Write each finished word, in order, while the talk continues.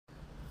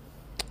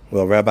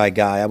Well, Rabbi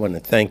Guy, I want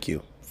to thank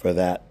you for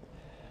that.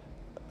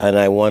 And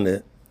I want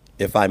to,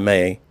 if I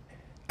may,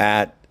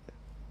 add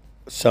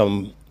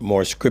some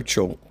more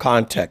scriptural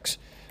context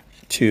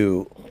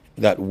to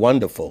that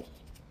wonderful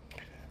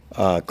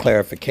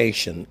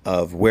clarification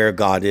of where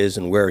God is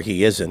and where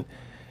he isn't,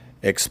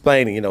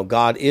 explaining,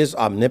 God is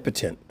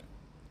omnipotent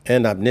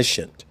and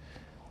omniscient.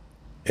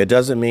 It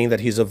doesn't mean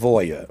that he's a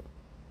voyeur.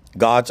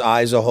 God's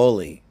eyes are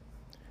holy.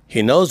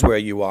 He knows where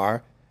you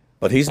are,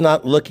 but he's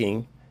not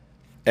looking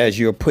as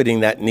you're putting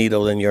that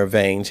needle in your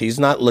veins. He's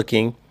not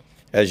looking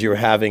as you're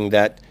having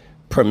that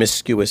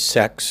promiscuous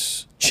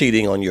sex,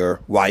 cheating on your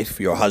wife,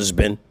 your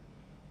husband,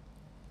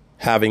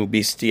 having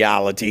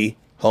bestiality,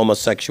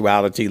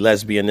 homosexuality,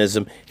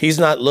 lesbianism. He's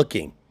not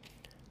looking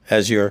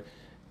as you're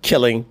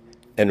killing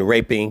and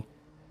raping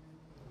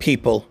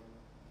people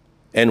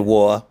and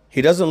war.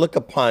 He doesn't look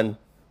upon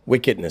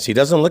wickedness. He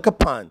doesn't look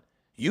upon,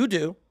 you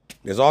do.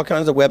 There's all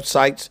kinds of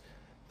websites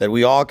that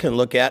we all can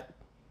look at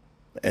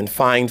and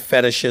find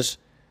fetishes.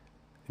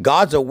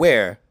 God's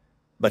aware,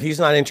 but he's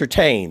not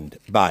entertained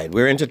by it.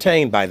 We're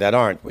entertained by that,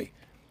 aren't we?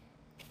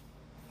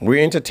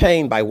 We're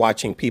entertained by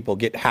watching people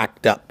get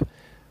hacked up.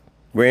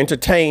 We're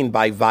entertained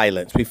by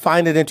violence. We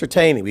find it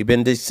entertaining. We've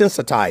been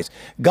desensitized.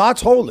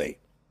 God's holy.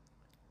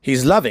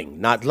 He's loving,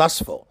 not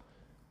lustful.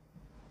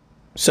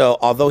 So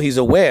although he's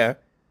aware,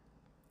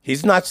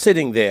 he's not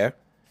sitting there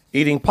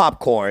eating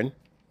popcorn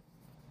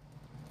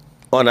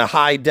on a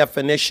high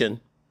definition,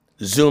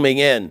 zooming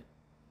in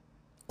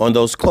on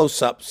those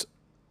close-ups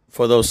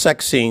for those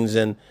sex scenes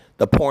and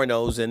the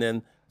pornos and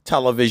in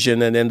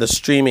television and in the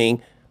streaming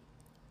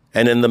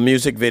and in the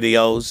music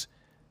videos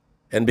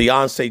and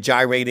Beyonce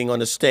gyrating on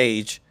the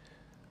stage,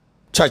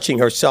 touching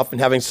herself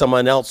and having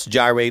someone else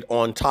gyrate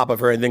on top of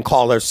her and then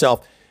call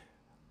herself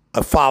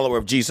a follower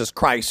of Jesus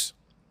Christ,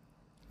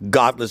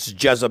 godless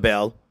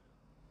Jezebel,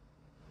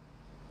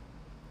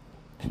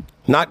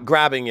 not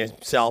grabbing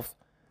himself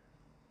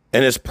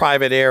in his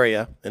private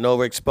area and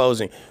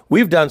overexposing.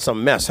 We've done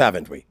some mess,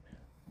 haven't we?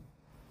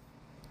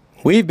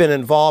 We've been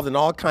involved in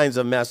all kinds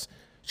of mess,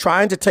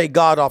 trying to take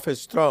God off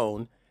his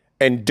throne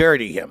and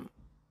dirty him,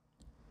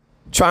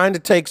 trying to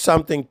take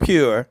something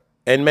pure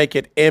and make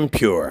it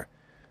impure,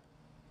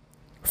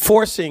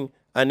 forcing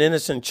an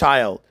innocent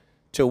child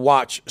to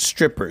watch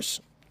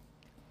strippers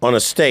on a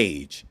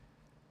stage,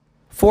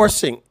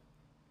 forcing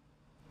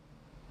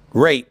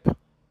rape,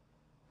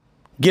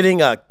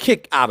 getting a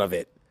kick out of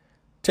it,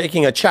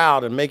 taking a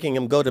child and making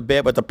him go to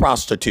bed with a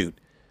prostitute.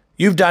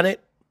 You've done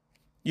it.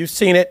 You've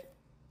seen it.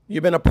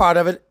 You've been a part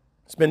of it.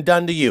 It's been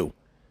done to you.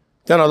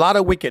 Done a lot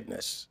of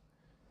wickedness.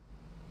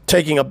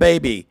 Taking a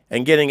baby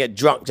and getting it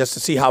drunk just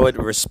to see how it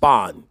would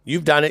respond.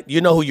 You've done it.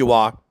 You know who you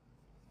are.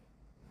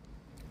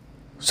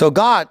 So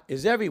God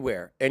is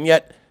everywhere and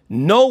yet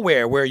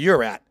nowhere where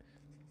you're at.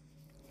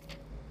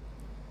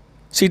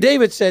 See,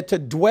 David said to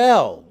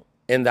dwell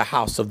in the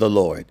house of the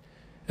Lord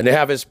and to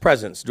have his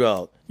presence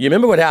dwell. You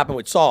remember what happened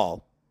with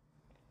Saul?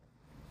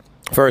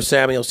 1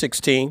 Samuel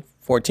 16,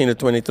 14 to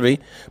 23.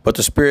 But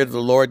the Spirit of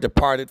the Lord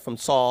departed from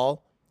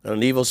Saul, and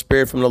an evil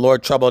spirit from the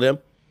Lord troubled him.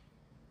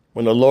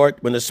 When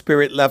the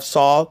Spirit left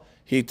Saul,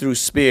 he threw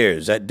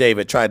spears at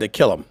David, tried to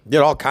kill him.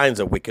 Did all kinds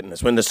of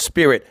wickedness when the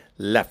Spirit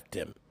left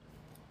him.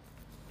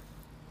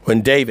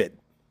 When David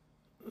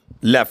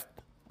left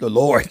the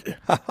Lord,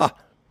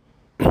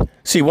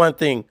 see, one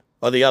thing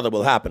or the other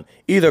will happen.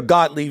 Either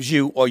God leaves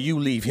you or you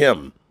leave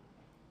him.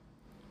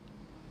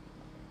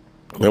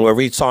 And we'll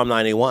read Psalm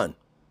 91.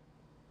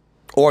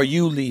 Or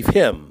you leave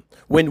him.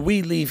 When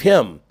we leave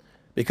him,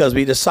 because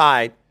we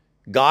decide,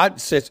 God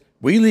says,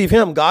 we leave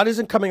him. God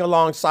isn't coming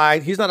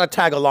alongside. He's not a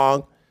tag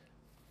along.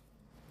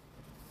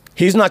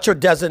 He's not your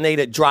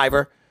designated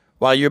driver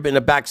while you're in the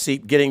back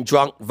seat getting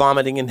drunk,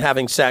 vomiting, and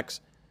having sex.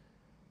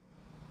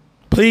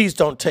 Please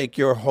don't take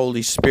your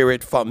Holy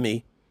Spirit from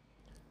me.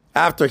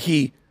 After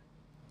he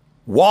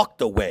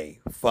walked away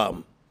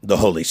from the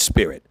Holy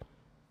Spirit.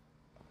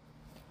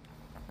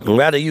 And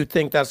rather you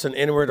think that's an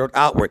inward or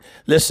outward.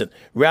 Listen,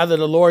 rather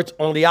the Lord's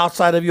on the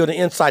outside of you or the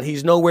inside.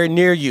 He's nowhere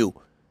near you,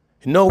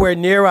 nowhere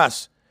near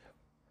us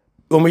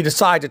when we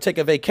decide to take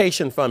a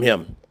vacation from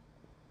him.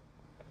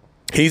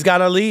 He's got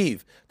to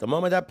leave. The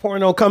moment that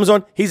porno comes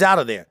on, he's out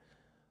of there.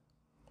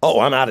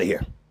 Oh, I'm out of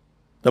here.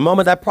 The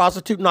moment that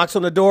prostitute knocks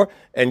on the door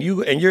and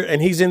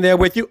he's in there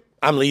with you,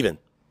 I'm leaving.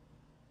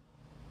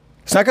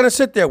 It's not going to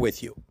sit there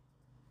with you.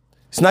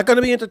 It's not going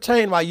to be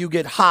entertained while you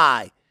get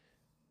high.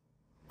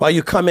 While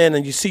you come in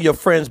and you see your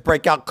friends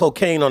break out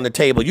cocaine on the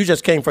table. You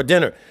just came for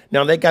dinner.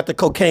 Now they got the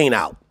cocaine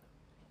out.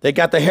 They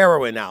got the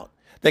heroin out.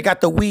 They got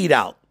the weed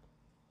out.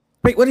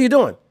 Wait, what are you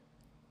doing?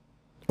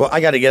 Well,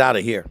 I got to get out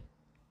of here.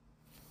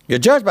 You're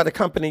judged by the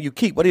company you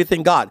keep. What do you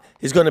think God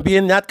is going to be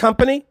in that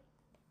company?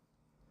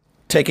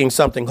 Taking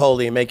something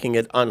holy and making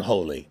it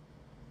unholy.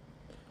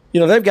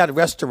 They've got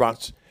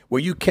restaurants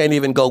where you can't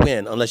even go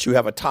in unless you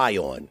have a tie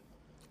on,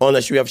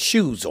 unless you have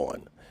shoes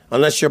on,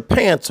 unless your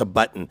pants are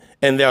buttoned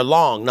and they're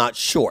long, not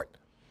short.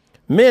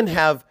 Men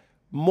have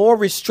more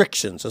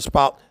restrictions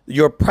about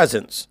your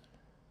presence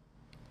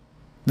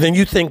than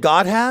you think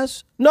God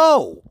has?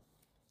 No.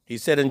 He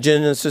said in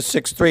Genesis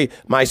 6:3,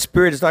 my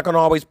spirit is not going to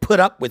always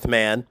put up with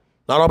man,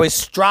 not always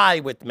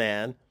strive with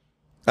man.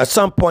 At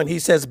some point, he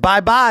says,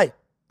 bye-bye,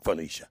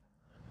 Felicia,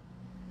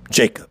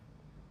 Jacob,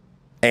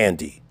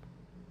 Andy,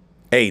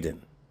 Aiden,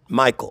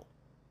 Michael,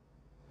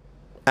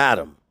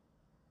 Adam,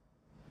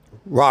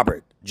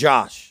 Robert,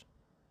 Josh,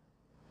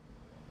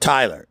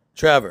 Tyler,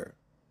 Trevor,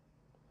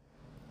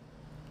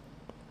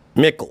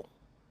 Mickle,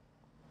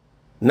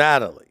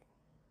 Natalie,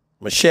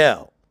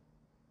 Michelle,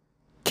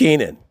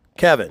 Keenan,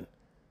 Kevin,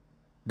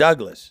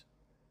 Douglas,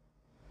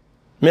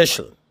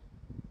 Michelin,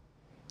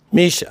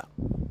 Misha,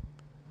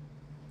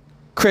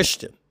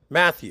 Christian,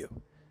 Matthew,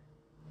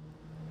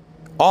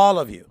 all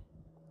of you,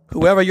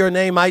 whoever your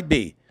name might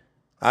be.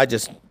 I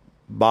just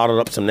bottled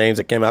up some names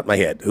that came out of my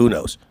head. Who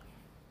knows?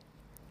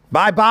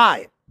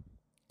 Bye-bye.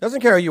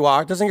 Doesn't care who you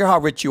are. Doesn't care how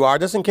rich you are.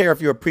 Doesn't care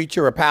if you're a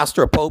preacher, a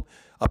pastor, a pope,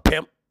 a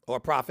pimp, or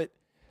a prophet.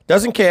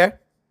 Doesn't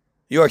care.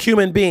 You're a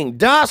human being.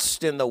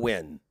 Dust in the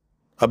wind.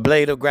 A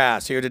blade of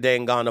grass here today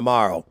and gone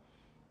tomorrow.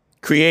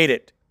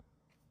 Created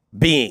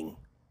being.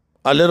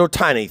 A little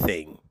tiny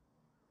thing.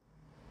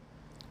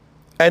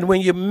 And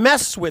when you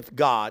mess with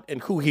God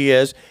and who he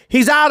is,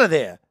 he's out of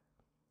there.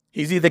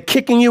 He's either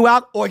kicking you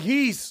out or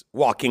he's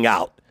walking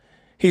out.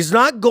 He's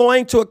not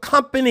going to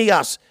accompany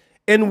us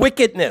in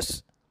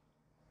wickedness.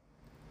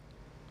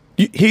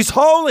 He's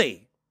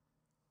holy.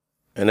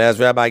 And as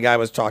Rabbi Guy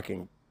was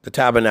talking, the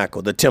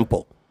tabernacle, the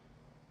temple,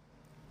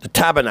 the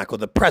tabernacle,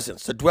 the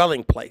presence, the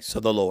dwelling place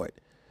of the Lord.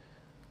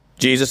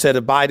 Jesus said,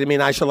 abide in me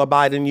and I shall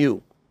abide in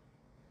you.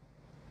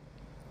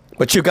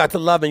 But you got to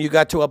love and you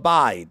got to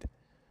abide.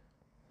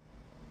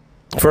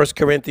 1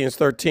 Corinthians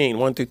 13,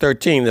 1 through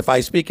 13. If I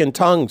speak in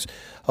tongues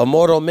of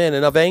mortal men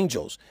and of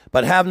angels,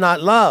 but have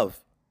not love,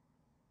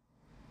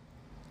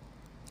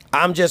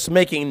 I'm just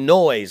making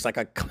noise like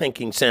a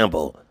clanking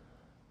cymbal.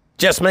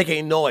 Just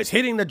making noise,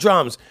 hitting the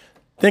drums,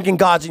 thinking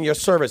God's in your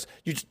service.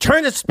 You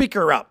turn the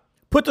speaker up,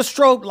 put the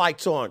strobe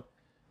lights on,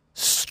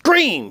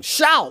 scream,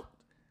 shout,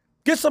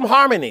 get some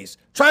harmonies,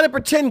 try to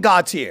pretend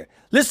God's here.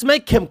 Let's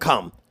make him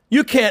come.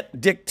 You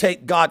can't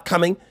dictate God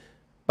coming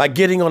by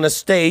getting on a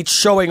stage,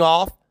 showing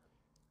off,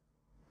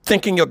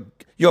 thinking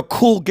your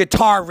cool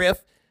guitar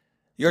riff,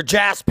 your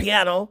jazz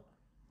piano,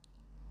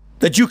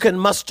 that you can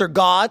muster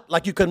God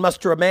like you can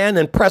muster a man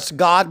and press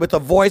God with a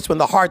voice when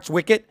the heart's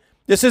wicked.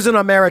 This isn't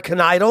American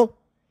Idol.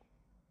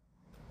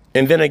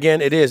 And then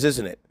again, it is,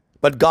 isn't it?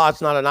 But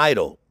God's not an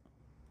idol.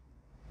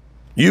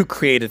 You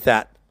created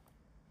that.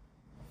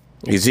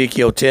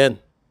 Ezekiel 10.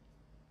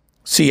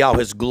 See how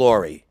his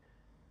glory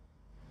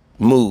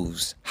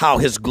moves, how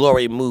his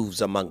glory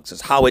moves amongst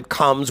us, how it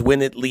comes,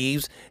 when it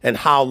leaves, and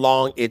how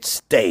long it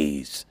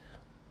stays.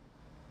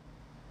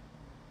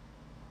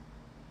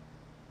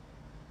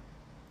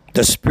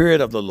 The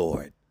Spirit of the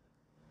Lord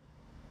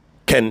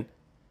can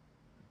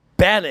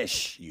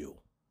banish you,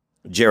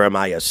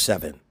 Jeremiah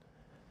 7,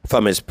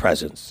 from his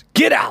presence.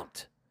 Get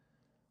out.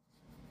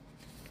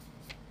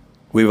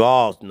 We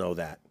all know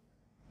that.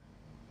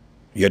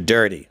 You're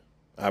dirty.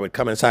 I would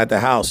come inside the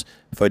house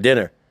for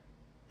dinner.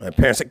 My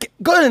parents said,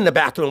 go in the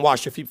bathroom and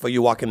wash your feet before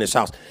you walk in this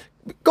house.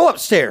 Go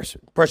upstairs,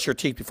 brush your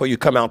teeth before you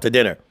come out to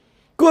dinner.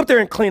 Go up there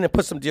and clean and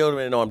put some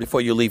deodorant on before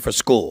you leave for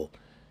school.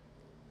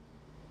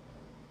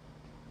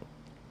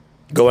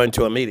 Go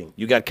into a meeting.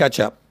 You got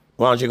ketchup.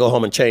 Why don't you go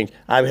home and change?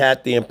 I've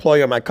had the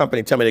employer of my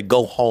company tell me to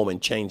go home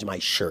and change my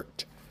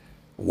shirt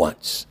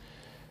once.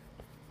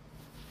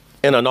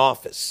 In an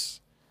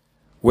office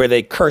where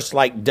they curse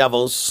like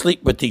devils,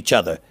 sleep with each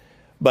other,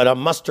 but a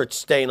mustard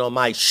stain on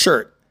my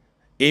shirt.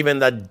 Even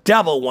the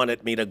devil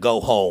wanted me to go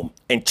home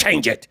and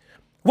change it.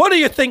 What do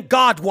you think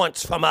God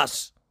wants from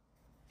us?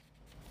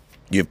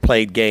 You've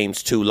played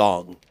games too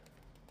long.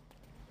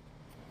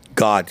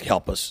 God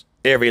help us,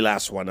 every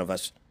last one of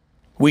us.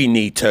 We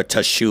need to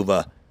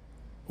teshuvah.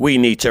 We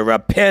need to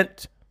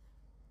repent.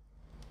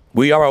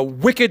 We are a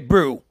wicked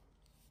brew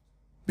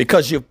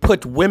because you've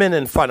put women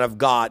in front of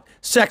God,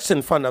 sex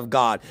in front of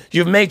God.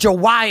 You've made your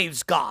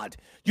wives God.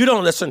 You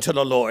don't listen to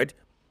the Lord.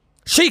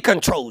 She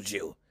controls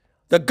you.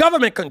 The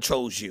government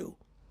controls you.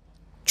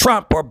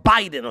 Trump or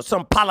Biden or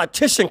some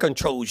politician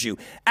controls you.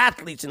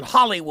 Athletes in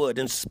Hollywood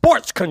and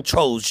sports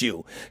controls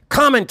you.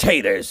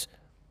 Commentators,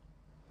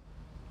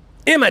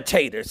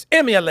 imitators,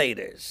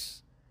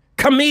 emulators,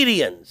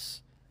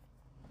 comedians.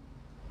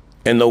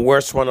 And the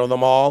worst one of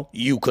them all,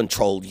 you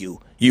control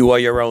you. You are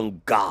your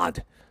own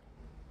God.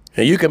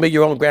 And you can be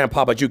your own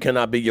grandpa, but you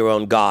cannot be your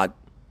own God.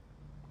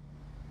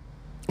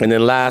 And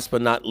then last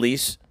but not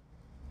least,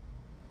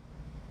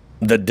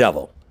 the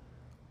devil.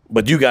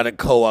 But you got to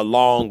go a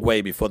long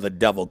way before the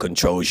devil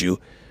controls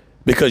you,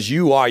 because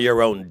you are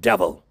your own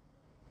devil.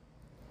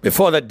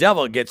 Before the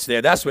devil gets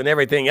there, that's when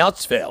everything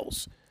else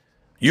fails.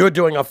 You're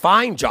doing a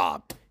fine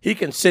job. He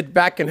can sit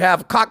back and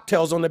have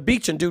cocktails on the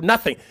beach and do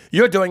nothing.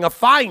 You're doing a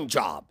fine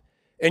job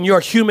in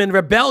your human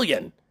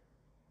rebellion,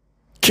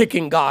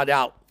 kicking God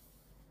out.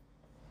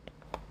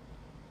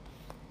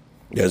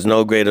 There's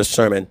no greater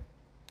sermon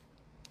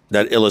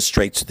that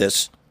illustrates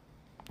this.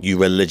 You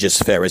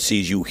religious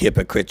Pharisees, you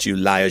hypocrites, you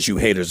liars, you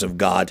haters of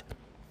God.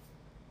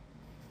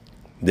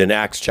 Then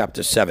Acts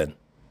chapter 7,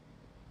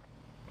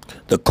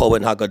 the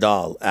Kohen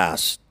Hagadol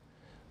asked,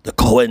 the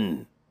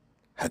Kohen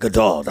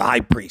Hagadol, the high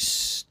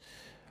priest,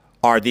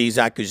 are these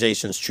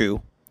accusations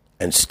true?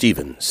 And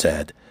Stephen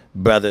said,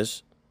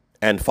 brothers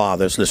and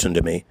fathers, listen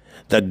to me.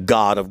 The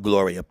God of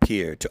glory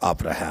appeared to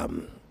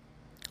Abraham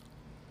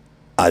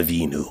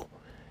Avinu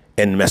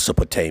in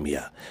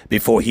Mesopotamia.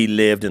 Before he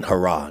lived in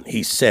Haran,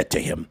 he said to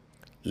him,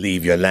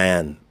 leave your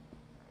land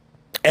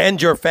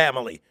and your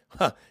family.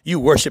 You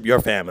worship your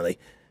family.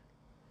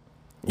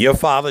 Your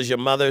fathers, your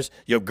mothers,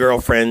 your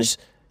girlfriends,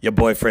 your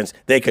boyfriends,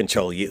 they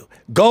control you.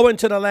 Go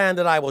into the land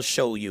that I will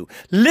show you.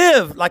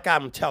 Live like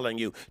I'm telling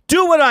you.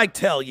 Do what I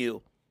tell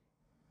you.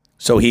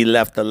 So he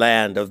left the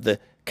land of the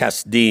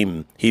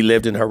Kasdim. He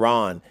lived in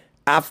Haran.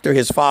 After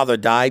his father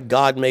died,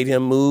 God made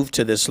him move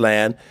to this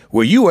land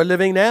where you are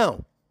living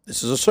now.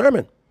 This is a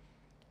sermon.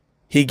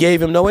 He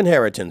gave him no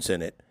inheritance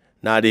in it,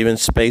 not even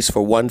space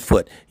for 1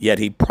 foot, yet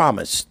he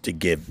promised to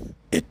give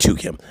it to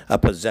him, a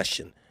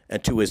possession,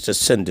 and to his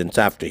descendants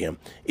after him,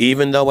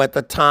 even though at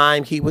the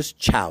time he was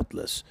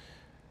childless.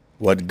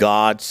 What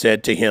God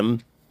said to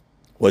him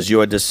was,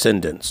 your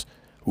descendants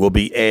will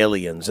be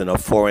aliens in a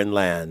foreign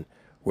land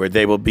where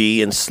they will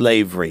be in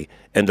slavery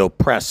and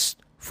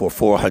oppressed for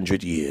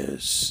 400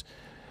 years.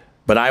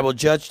 But I will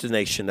judge the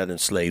nation that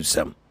enslaves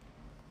them.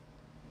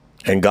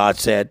 And God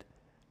said,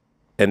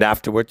 and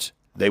afterwards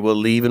they will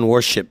leave and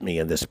worship me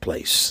in this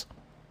place.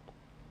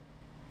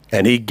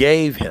 And he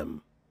gave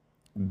him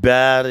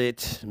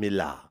Brit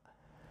Milah.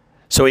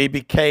 So he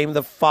became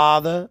the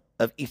father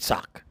of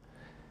Isaac.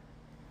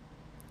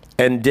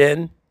 And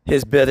then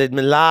his Brit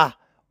Milah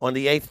on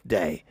the 8th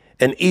day.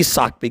 And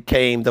Isaac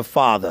became the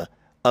father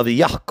of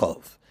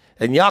Yaakov.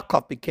 And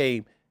Yaakov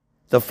became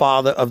the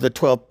father of the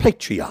 12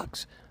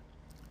 patriarchs.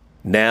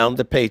 Now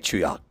the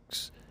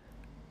patriarchs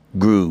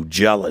grew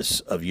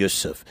jealous of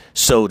Yusuf,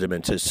 sold him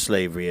into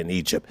slavery in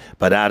Egypt.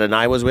 But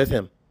Adonai was with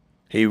him.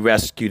 He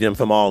rescued him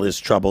from all his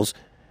troubles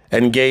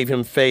and gave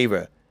him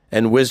favor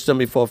and wisdom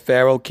before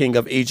Pharaoh, king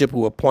of Egypt,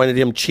 who appointed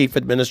him chief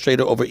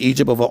administrator over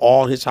Egypt, over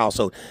all his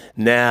household.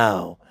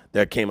 Now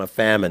there came a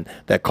famine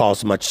that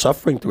caused much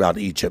suffering throughout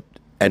Egypt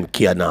and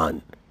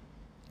Canaan.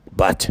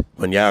 But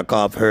when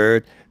Yaakov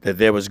heard that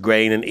there was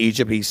grain in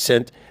Egypt, he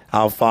sent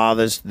our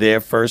fathers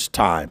there first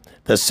time.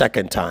 The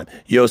second time,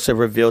 Joseph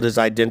revealed his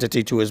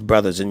identity to his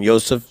brothers, and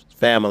Joseph's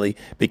family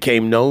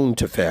became known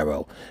to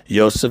Pharaoh.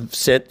 Joseph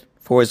sent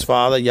for his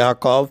father,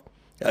 Yaakov,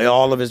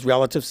 all of his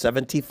relatives,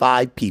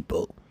 75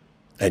 people.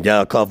 And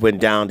Yaakov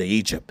went down to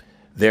Egypt.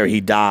 There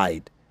he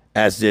died,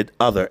 as did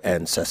other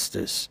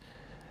ancestors.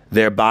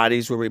 Their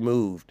bodies were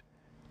removed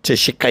to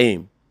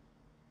Shechem,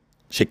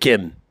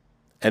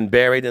 and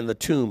buried in the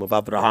tomb of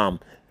Abraham,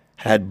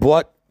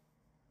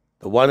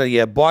 the one that he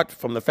had bought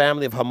from the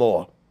family of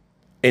Hamor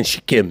in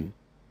Shechem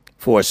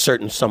for a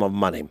certain sum of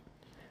money.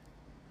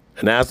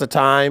 And as the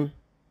time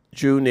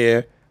drew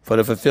near for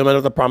the fulfillment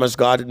of the promise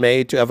God had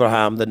made to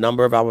Abraham, the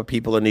number of our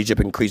people in Egypt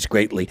increased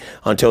greatly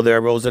until there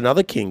arose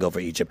another king over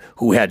Egypt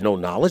who had no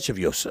knowledge of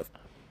Joseph.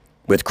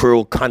 With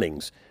cruel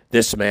cunnings,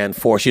 this man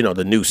forced,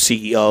 the new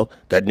CEO,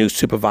 that new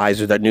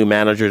supervisor, that new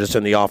manager that's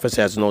in the office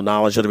has no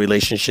knowledge of the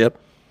relationship.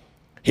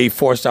 He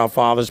forced our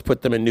fathers,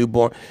 put their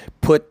newborn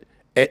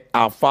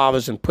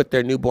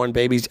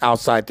babies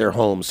outside their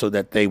homes so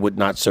that they would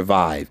not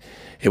survive.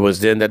 It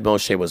was then that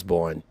Moshe was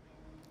born,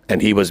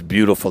 and he was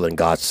beautiful in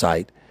God's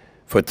sight.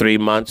 For 3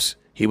 months,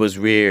 he was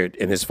reared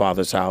in his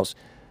father's house.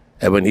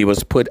 And when he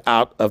was put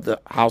out of the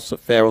house of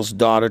Pharaoh's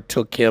daughter,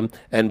 took him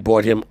and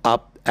brought him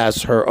up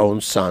as her own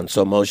son.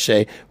 So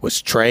Moshe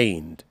was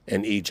trained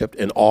in Egypt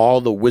in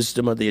all the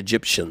wisdom of the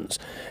Egyptians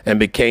and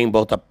became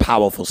both a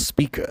powerful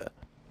speaker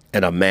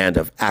and a man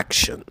of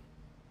action.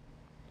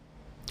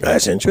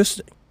 That's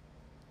interesting.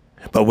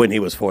 But when he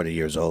was 40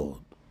 years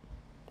old,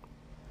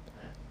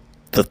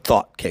 the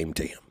thought came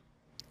to him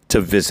to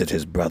visit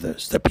his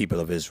brothers, the people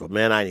of Israel.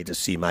 Man, I need to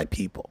see my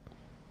people.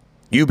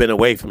 You've been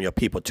away from your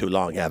people too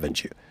long,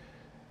 haven't you?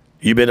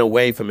 You've been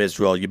away from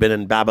Israel. You've been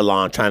in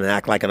Babylon trying to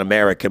act like an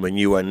American when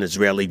you were an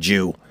Israeli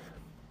Jew.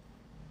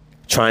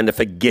 Trying to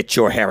forget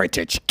your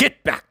heritage.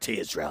 Get back to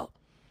Israel.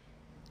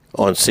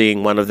 On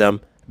seeing one of them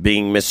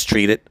being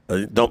mistreated.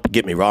 Don't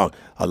get me wrong.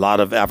 A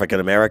lot of African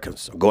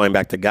Americans are going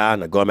back to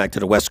Ghana, going back to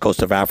the west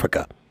coast of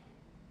Africa.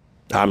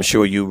 I'm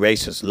sure you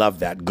racists love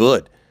that.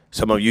 Good.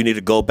 Some of you need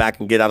to go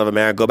back and get out of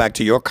America, go back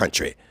to your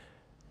country.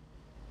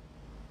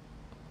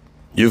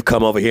 You've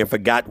come over here and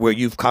forgot where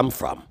you've come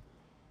from.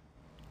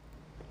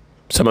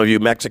 Some of you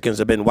Mexicans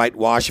have been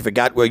whitewashed and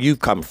forgot where you've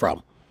come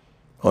from.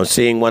 On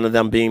seeing one of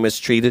them being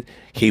mistreated,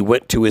 he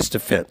went to his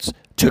defense,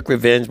 took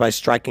revenge by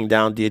striking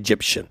down the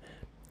Egyptian.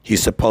 He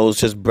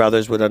supposed his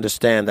brothers would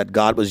understand that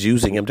God was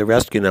using him to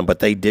rescue them, but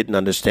they didn't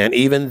understand.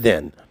 Even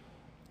then,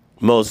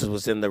 Moses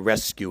was in the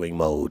rescuing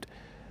mode,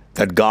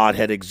 that God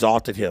had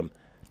exalted him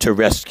to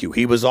rescue.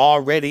 He was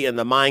already in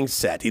the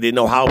mindset. He didn't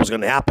know how it was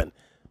going to happen,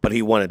 but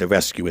he wanted to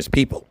rescue his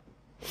people.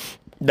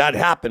 That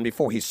happened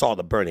before he saw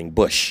the burning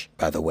bush,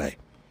 by the way.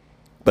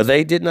 But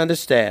they didn't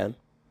understand.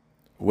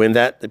 When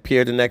that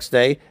appeared the next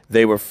day,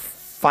 they were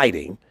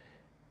fighting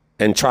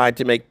and tried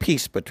to make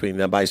peace between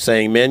them by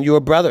saying, men, you are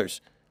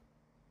brothers.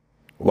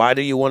 Why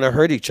do you want to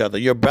hurt each other?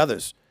 You're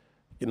brothers.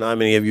 You know how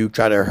many of you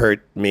try to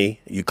hurt me?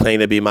 You claim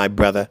to be my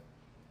brother,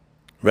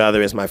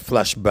 rather as my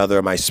flesh brother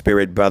or my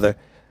spirit brother.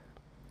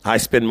 I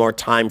spend more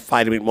time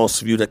fighting with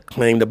most of you that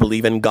claim to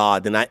believe in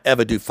God than I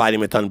ever do fighting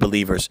with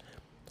unbelievers.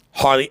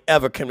 Hardly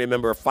ever can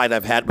remember a fight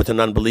I've had with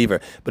an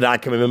unbeliever, but I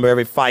can remember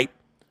every fight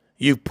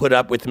you've put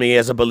up with me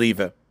as a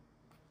believer.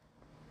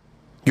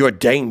 You're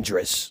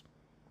dangerous.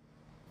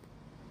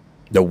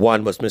 The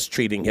one was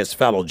mistreating his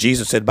fellow.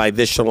 Jesus said, by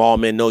this shall all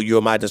men know you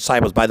are my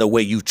disciples, by the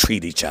way you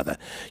treat each other.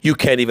 You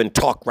can't even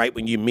talk right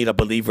when you meet a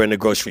believer in a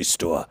grocery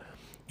store.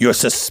 You're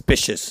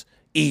suspicious,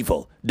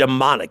 evil,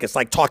 demonic. It's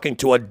like talking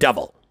to a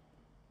devil,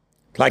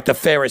 like the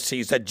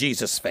Pharisees that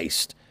Jesus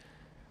faced.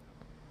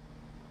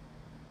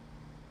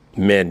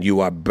 Men, you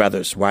are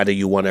brothers. Why do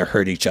you want to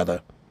hurt each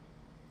other?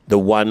 The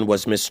one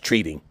was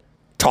mistreating,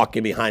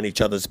 talking behind each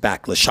other's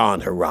back,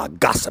 lashon hara,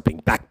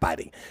 gossiping,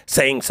 backbiting,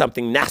 saying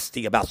something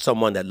nasty about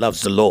someone that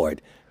loves the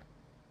Lord.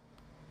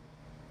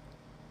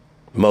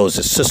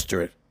 Moses'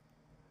 sister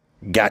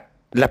got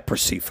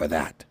leprosy for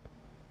that,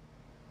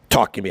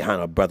 talking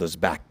behind her brother's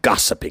back,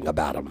 gossiping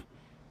about him.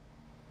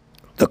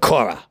 The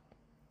Korah,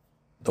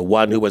 the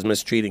one who was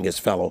mistreating his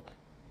fellow,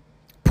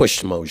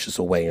 pushed Moses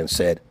away and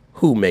said,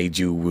 who made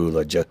you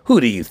ruler?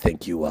 Who do you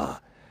think you are?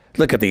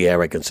 Look at the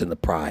arrogance and the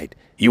pride.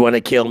 You want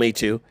to kill me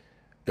too?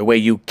 The way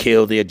you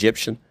killed the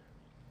Egyptian?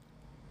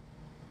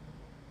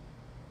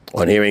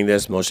 On hearing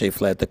this, Moshe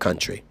fled the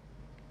country,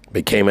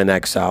 became an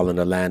exile in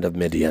the land of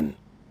Midian,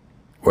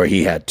 where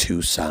he had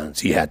 2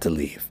 sons. He had to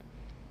leave.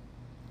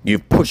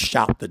 You've pushed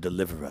out the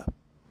deliverer.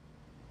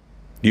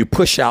 You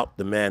push out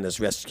the man that's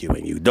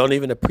rescuing you. Don't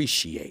even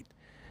appreciate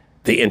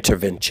the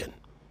intervention.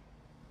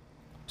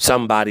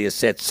 Somebody has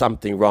said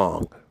something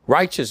wrong.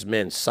 Righteous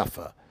men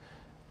suffer.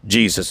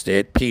 Jesus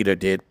did, Peter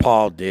did,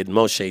 Paul did,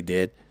 Moshe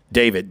did,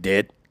 David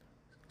did.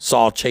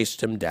 Saul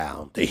chased him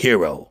down. The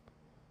hero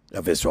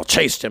of Israel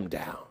chased him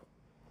down.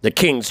 The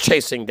king's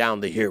chasing down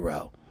the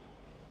hero.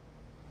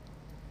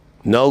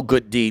 No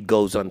good deed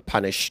goes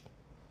unpunished.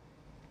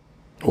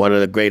 One of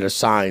the greater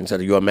signs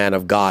that you're a man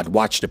of God.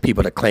 Watch the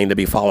people that claim to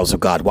be followers of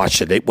God.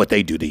 Watch what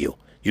they do to you.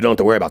 You don't have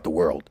to worry about the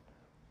world.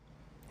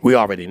 We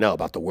already know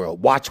about the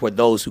world. Watch what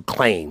those who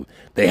claim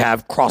they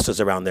have crosses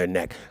around their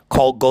neck,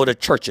 go to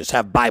churches,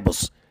 have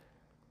Bibles.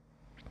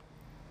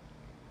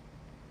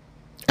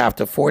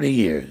 After 40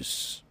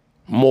 years,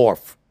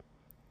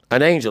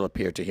 an angel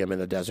appeared to him in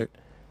the desert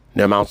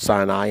near Mount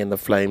Sinai in the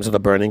flames of the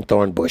burning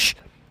thorn bush.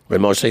 When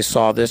Moshe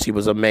saw this, he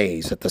was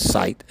amazed at the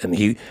sight, and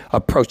he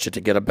approached it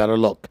to get a better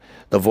look.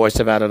 The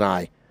voice of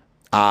Adonai,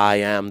 I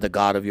am the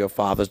God of your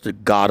fathers, the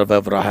God of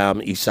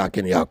Abraham, Isaac,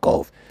 and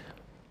Yaakov.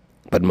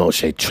 But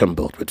Moshe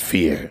trembled with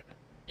fear.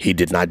 He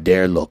did not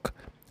dare look.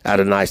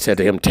 Adonai said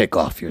to him, take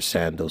off your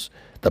sandals.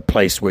 The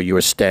place where you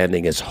are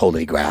standing is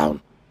holy ground.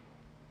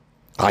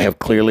 I have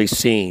clearly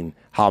seen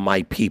how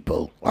my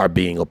people are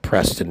being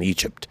oppressed in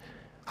Egypt.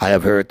 I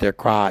have heard their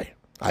cry.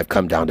 I've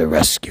come down to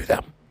rescue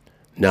them.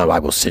 Now I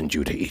will send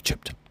you to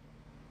Egypt.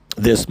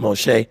 This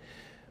Moshe,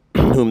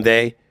 whom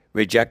they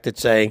rejected,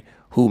 saying,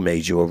 who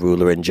made you a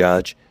ruler and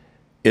judge,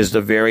 is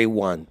the very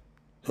one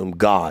whom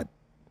God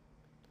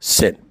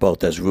sent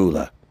both as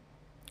ruler,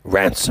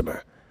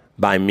 ransomer,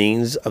 by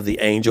means of the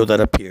angel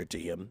that appeared to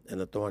him in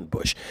the thorn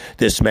bush.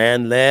 This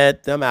man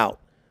led them out,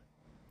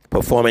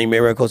 performing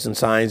miracles and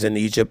signs in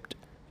Egypt,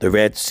 the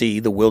Red Sea,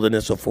 the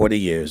wilderness for 40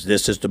 years.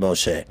 This is the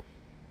Moshe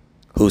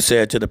who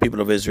said to the people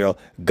of Israel,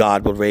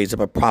 God will raise up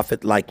a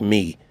prophet like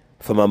me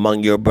from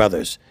among your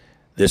brothers.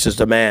 This is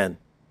the man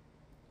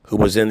who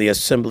was in the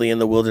assembly in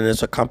the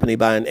wilderness, accompanied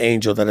by an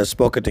angel that had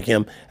spoken to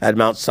him at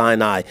Mount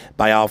Sinai,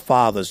 by our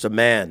fathers, the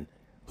man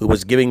who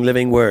was giving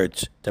living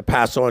words to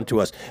pass on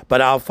to us. But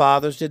our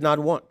fathers did not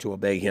want to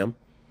obey him.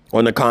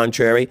 On the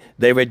contrary,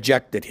 they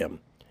rejected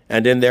him,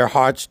 and in their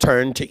hearts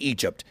turned to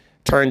Egypt,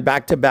 turned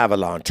back to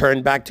Babylon,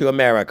 turned back to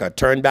America,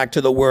 turned back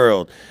to the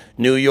world,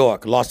 New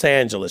York, Los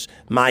Angeles,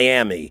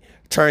 Miami,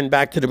 turned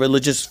back to the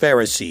religious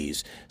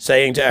Pharisees,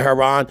 saying to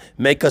Haran,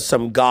 make us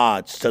some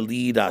gods to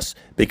lead us,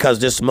 because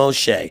this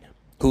Moshe,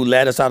 who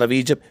led us out of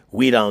Egypt,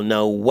 we don't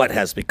know what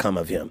has become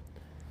of him.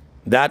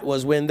 That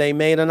was when they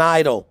made an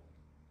idol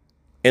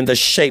in the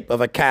shape of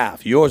a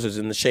calf. Yours is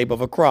in the shape of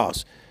a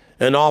cross,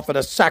 and offered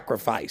a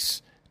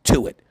sacrifice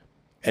to it,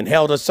 and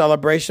held a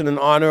celebration in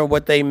honor of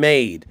what they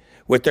made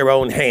with their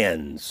own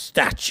hands,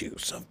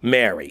 statues of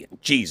Mary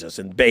and Jesus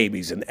and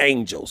babies and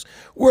angels,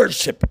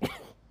 worship.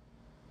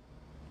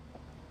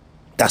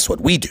 That's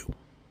what we do.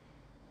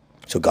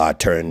 So God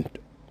turned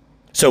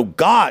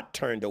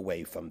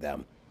away from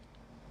them.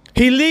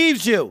 He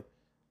leaves you.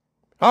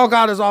 Oh,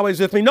 God is always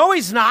with me. No,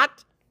 he's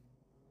not.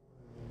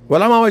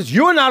 Well,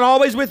 you're not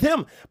always with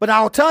him, but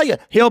I'll tell you,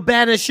 he'll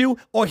banish you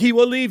or he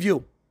will leave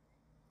you.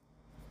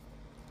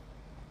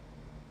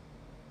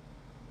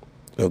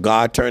 So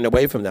God turned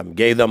away from them,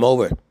 gave them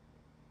over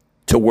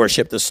to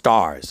worship the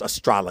stars,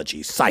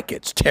 astrology,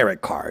 psychics, tarot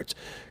cards,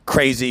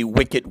 crazy,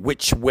 wicked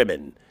witch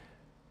women,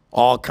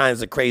 all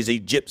kinds of crazy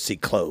gypsy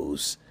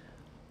clothes,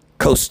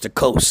 coast to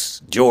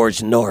coast,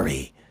 George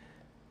Norrie,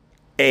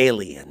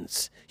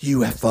 aliens,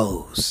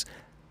 UFOs,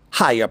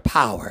 higher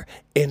power,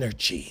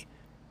 energy.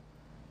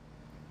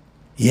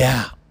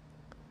 Yeah.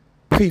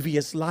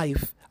 Previous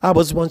life, I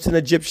was once an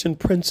Egyptian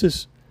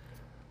princess,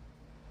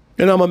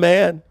 and I'm a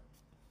man.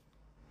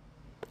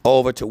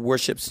 Over to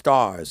worship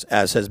stars,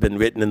 as has been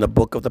written in the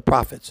book of the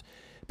prophets.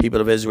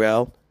 People of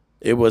Israel,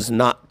 it was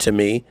not to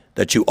me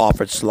that you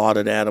offered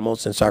slaughtered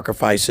animals and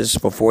sacrifices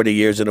for 40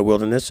 years in the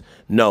wilderness.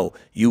 No,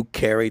 you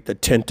carried the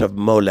tent of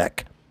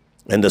Molech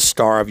and the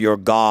star of your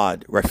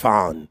god,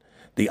 Rephan,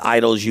 the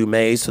idols you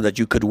made so that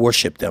you could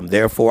worship them.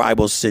 Therefore, I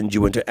will send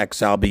you into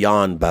exile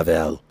beyond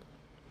Babel.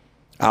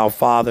 Our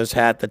fathers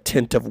had the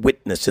tent of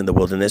witness in the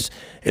wilderness.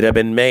 It had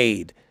been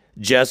made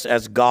just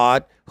as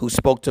God, who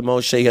spoke to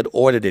Moshe, had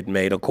ordered it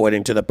made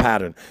according to the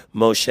pattern.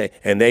 Moshe,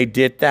 and they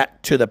did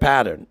that to the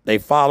pattern. They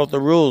followed the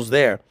rules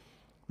there.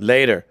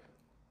 Later,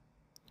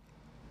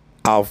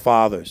 our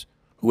fathers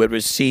who had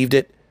received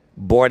it,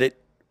 bought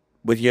it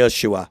with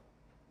Yeshua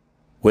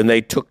when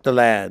they took the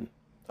land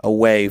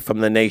away from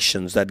the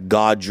nations that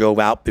God drove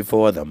out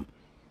before them.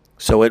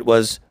 So it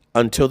was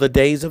until the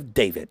days of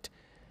David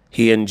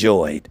he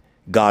enjoyed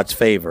God's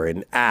favor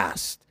and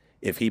asked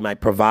if he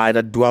might provide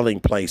a dwelling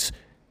place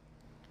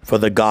for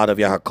the God of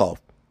Yaakov.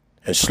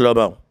 And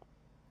Shlomo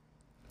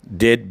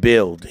did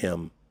build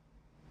him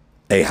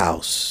a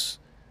house.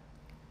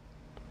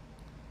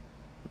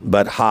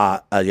 But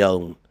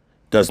Ha-Elyon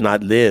does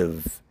not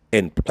live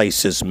in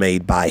places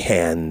made by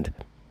hand,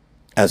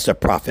 as the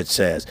prophet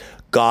says.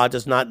 God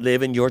does not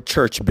live in your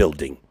church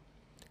building.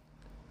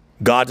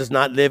 God does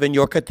not live in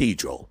your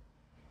cathedral.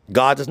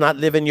 God does not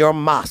live in your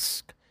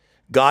mosque.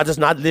 God does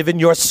not live in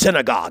your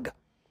synagogue.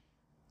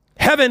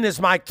 Heaven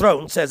is my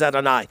throne, says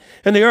Adonai,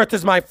 and the earth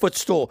is my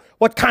footstool.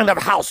 What kind of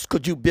house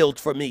could you build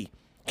for me?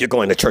 You're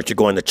going to church, you're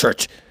going to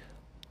church.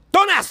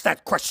 Don't ask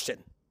that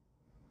question.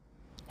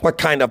 What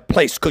kind of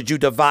place could you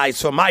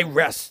devise for my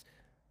rest?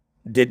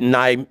 Didn't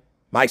I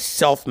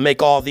myself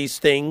make all these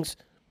things?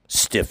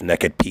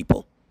 Stiff-necked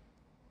people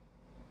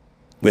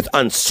with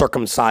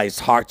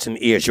uncircumcised hearts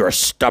and ears. You're a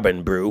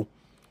stubborn brew.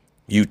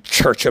 You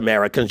church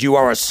Americans, you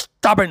are a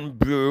stubborn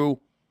brew.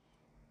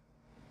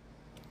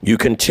 You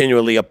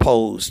continually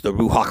oppose the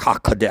Ruach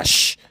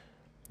HaKodesh,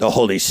 the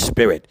Holy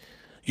Spirit.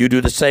 You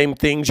do the same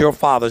things your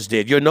fathers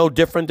did. You're no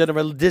different than the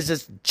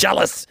religious,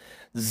 jealous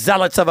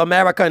zealots of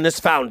America and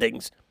its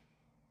foundings.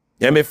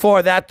 And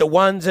before that, the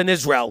ones in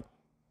Israel.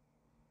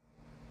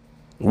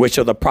 Which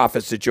of the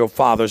prophets did your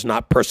fathers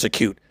not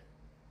persecute?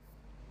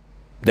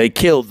 They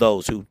killed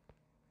those who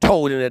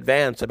told in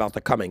advance about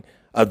the coming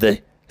of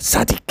the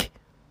Tzaddik,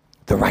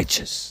 the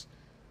righteous.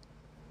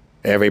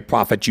 Every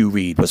prophet you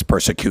read was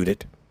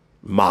persecuted,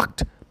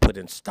 mocked, put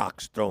in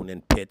stocks, thrown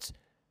in pits,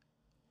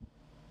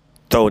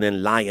 thrown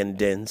in lion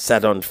dens,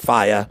 set on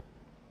fire,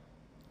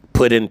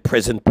 put in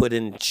prison, put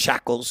in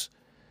shackles.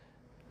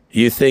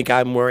 You think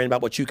I'm worrying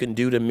about what you can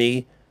do to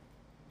me,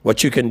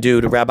 what you can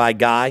do to Rabbi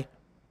Guy?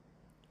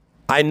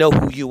 I know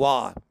who you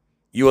are.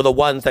 You are the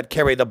ones that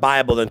carry the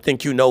Bible and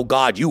think you know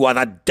God. You are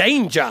the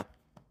danger,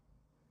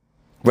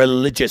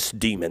 religious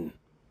demon.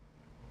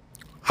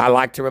 I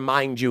like to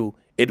remind you,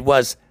 it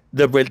was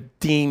the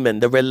demon,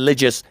 the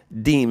religious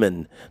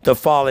demon, the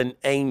fallen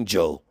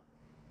angel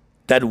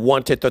that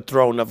wanted the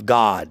throne of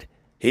God.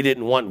 He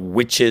didn't want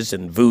witches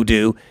and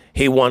voodoo.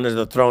 He wanted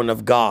the throne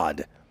of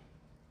God.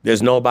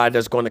 There's nobody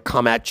that's going to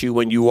come at you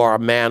when you are a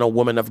man or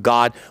woman of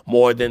God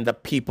more than the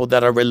people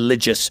that are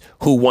religious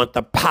who want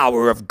the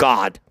power of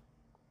God.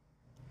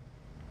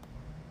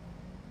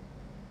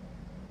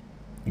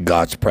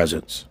 God's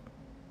presence.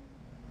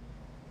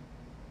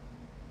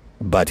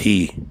 But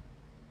he,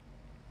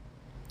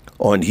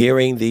 on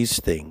hearing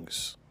these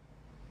things,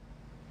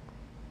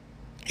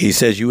 he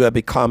says, you have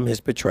become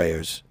his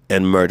betrayers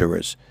and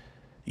murderers,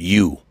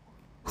 you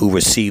who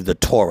receive the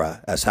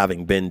Torah as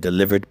having been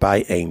delivered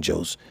by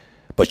angels,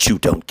 but you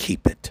don't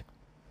keep it.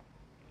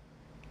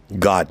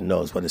 God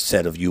knows what is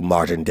said of you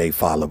modern day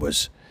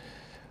followers.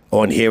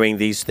 On hearing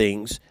these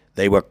things,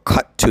 they were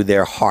cut to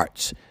their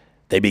hearts.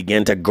 They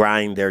began to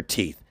grind their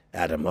teeth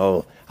at him.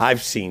 Oh,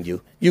 I've seen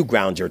you. You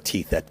ground your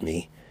teeth at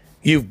me.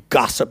 You've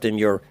gossiped in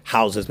your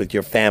houses with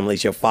your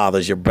families, your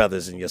fathers, your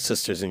brothers, and your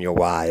sisters, and your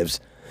wives.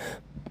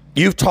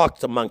 You've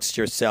talked amongst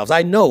yourselves.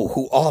 I know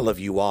who all of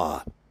you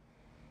are.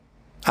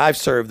 I've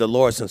served the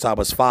Lord since I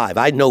was 5.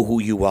 I know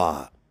who you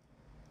are.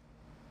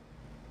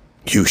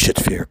 You should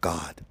fear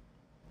God.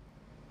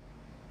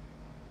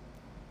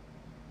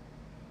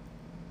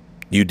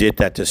 You did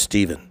that to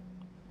Stephen.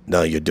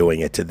 Now you're doing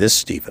it to this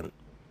Stephen.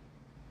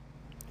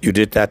 You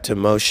did that to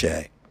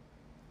Moshe,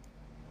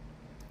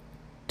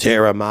 to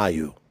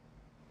Jeremiah,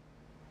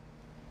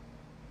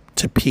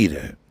 to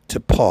Peter, to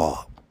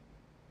Paul,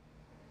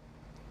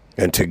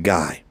 and to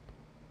Guy.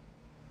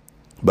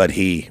 But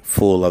he,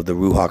 full of the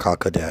Ruach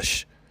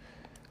HaKodesh,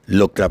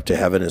 looked up to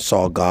heaven and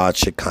saw God's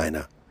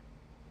Shekinah.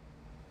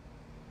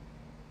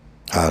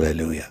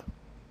 Hallelujah.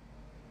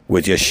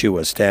 With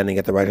Yeshua standing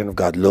at the right hand of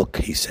God. Look,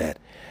 he said,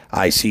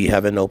 I see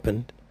heaven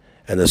opened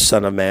and the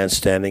Son of Man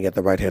standing at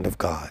the right hand of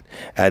God.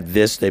 At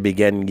this, they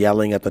began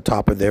yelling at the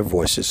top of their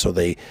voices so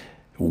they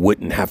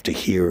wouldn't have to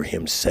hear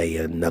him say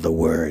another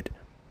word.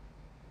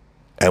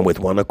 And with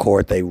one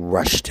accord, they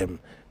rushed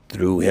him,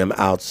 threw him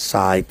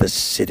outside the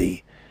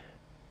city,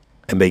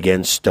 and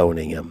began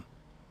stoning him.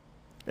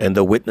 And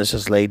the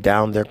witnesses laid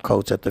down their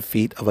coats at the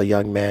feet of a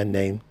young man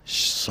named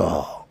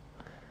Saul.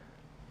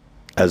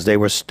 As they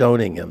were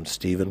stoning him,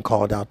 Stephen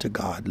called out to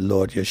God,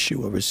 Lord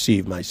Yeshua,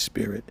 receive my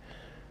spirit.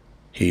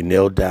 He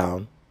knelt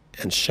down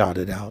and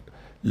shouted out,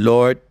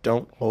 Lord,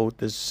 don't hold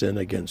this sin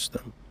against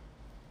them.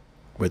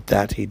 With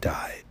that, he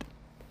died.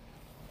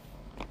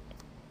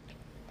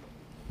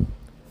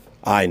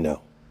 I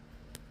know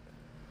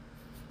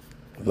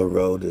the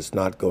road is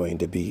not going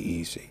to be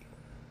easy.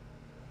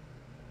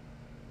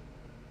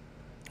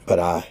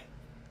 But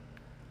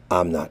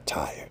I'm not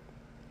tired.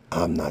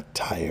 I'm not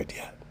tired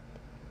yet.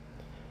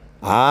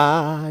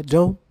 I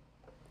don't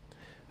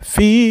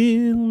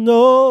feel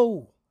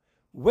no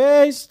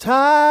waste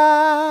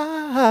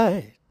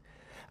tired.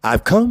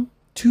 I've come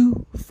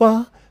too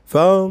far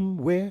from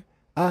where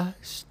I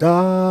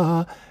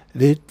started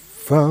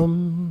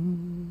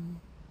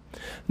from.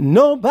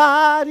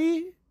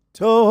 Nobody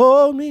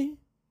told me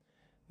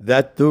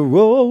that the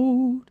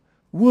road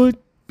would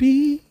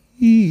be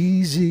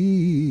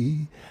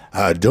easy.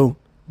 I don't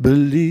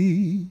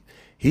believe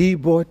he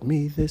brought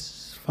me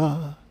this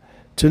far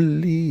to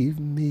leave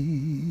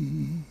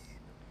me.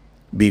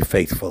 Be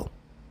faithful.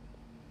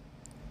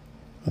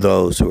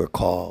 Those who are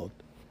called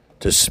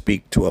to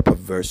speak to a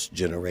perverse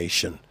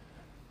generation,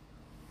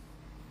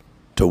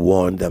 to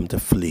warn them to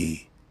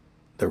flee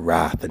the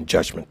wrath and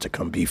judgment to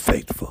come, be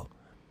faithful.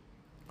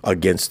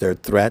 Against their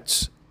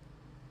threats,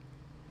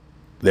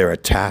 their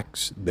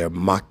attacks, their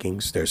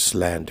mockings, their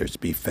slanders,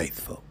 be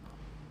faithful.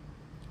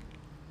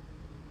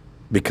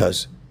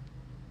 Because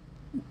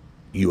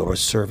you are a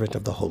servant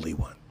of the Holy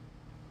One.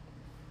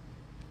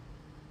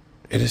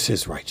 It is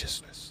his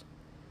righteousness,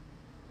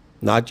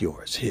 not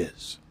yours,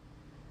 his.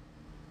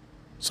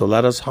 So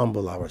let us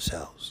humble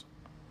ourselves,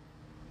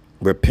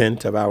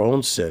 repent of our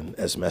own sin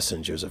as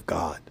messengers of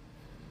God,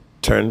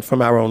 turn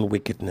from our own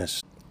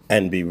wickedness,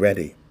 and be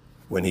ready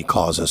when he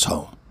calls us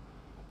home.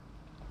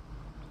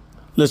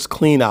 Let's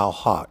clean our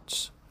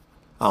hearts,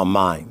 our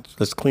minds.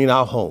 Let's clean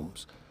our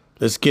homes.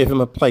 Let's give him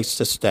a place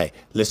to stay.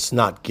 Let's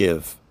not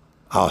give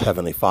our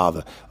Heavenly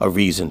Father a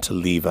reason to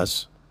leave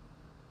us,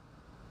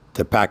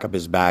 to pack up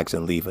his bags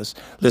and leave us.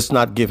 Let's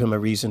not give him a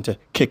reason to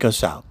kick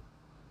us out.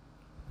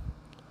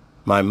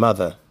 My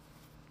mother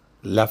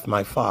left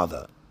my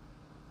father.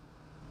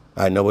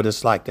 I know what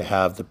it's like to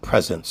have the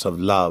presence of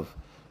love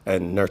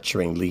and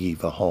nurturing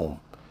leave a home.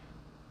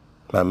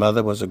 My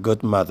mother was a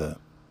good mother,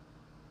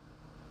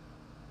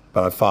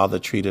 but my father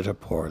treated her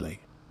poorly.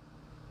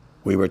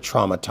 We were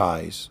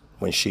traumatized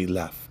when she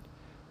left.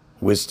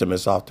 Wisdom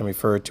is often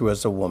referred to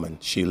as a woman.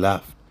 She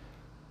left.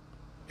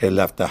 It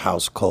left the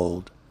house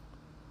cold.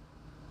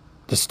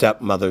 The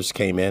stepmothers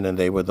came in and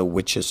they were the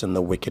witches and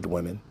the wicked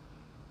women.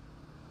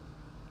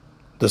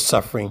 The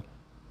suffering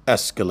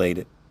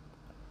escalated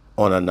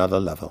on another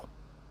level.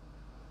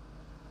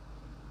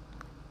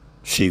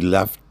 She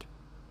left.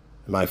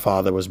 My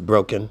father was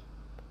broken,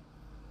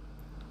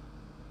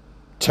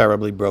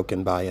 terribly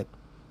broken by it.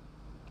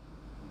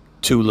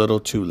 Too little,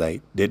 too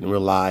late. Didn't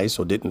realize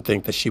or didn't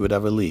think that she would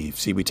ever leave.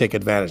 See, we take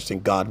advantage,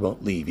 think God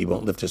won't leave. He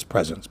won't lift his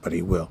presence, but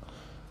he will.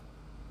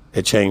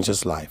 It changed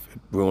his life. It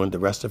ruined the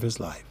rest of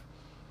his life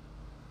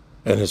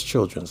and his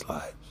children's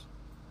lives.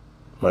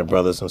 My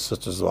brothers and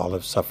sisters all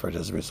have suffered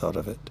as a result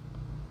of it.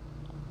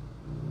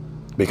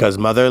 Because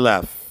mother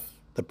left,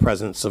 the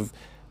presence of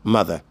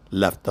mother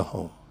left the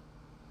home.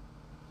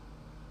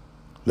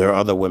 There are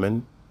other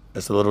women,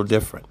 it's a little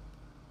different.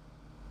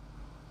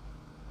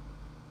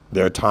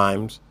 There are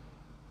times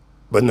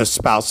when the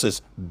spouse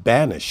is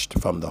banished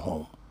from the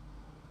home.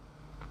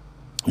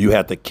 You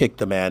had to kick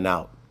the man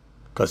out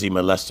because he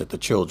molested the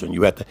children.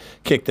 You had to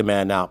kick the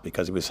man out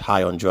because he was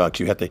high on drugs.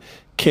 You had to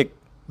kick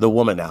the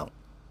woman out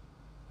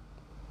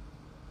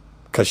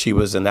because she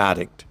was an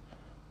addict.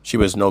 She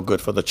was no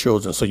good for the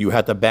children. So you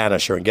had to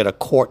banish her and get a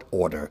court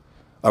order,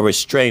 a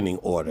restraining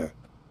order.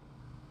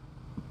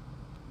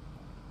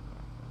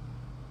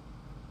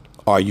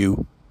 Are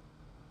you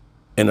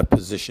in a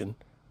position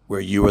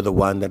where you are the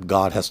one that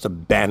God has to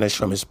banish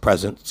from his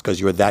presence because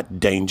you're that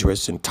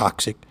dangerous and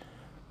toxic?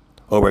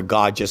 Or where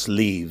God just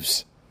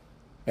leaves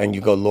and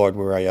you go, Lord,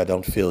 where are you? I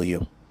don't feel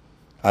you.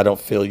 I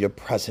don't feel your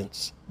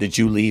presence. Did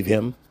you leave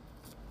him?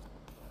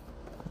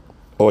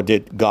 Or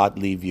did God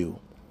leave you?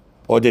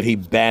 Or did he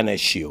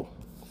banish you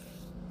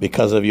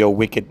because of your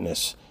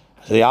wickedness?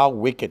 See, our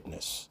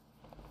wickedness,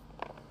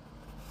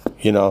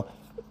 you know,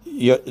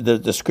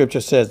 the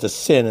scripture says the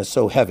sin is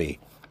so heavy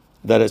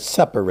that it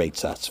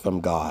separates us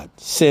from God.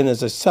 Sin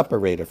is a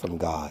separator from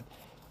God.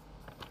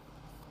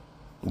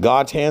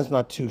 God's hand's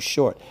not too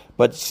short.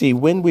 But see,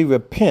 when we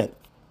repent,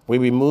 we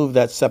remove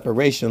that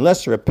separation.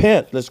 Let's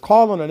repent. Let's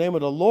call on the name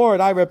of the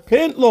Lord. I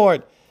repent,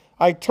 Lord.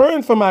 I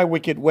turn from my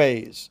wicked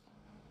ways.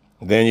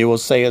 Then you will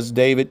say, as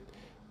David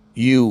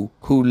You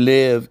who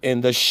live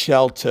in the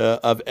shelter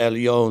of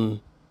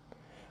Elyon,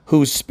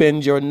 who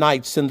spend your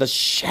nights in the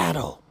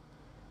shadow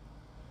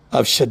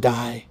of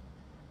Shaddai,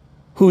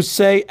 who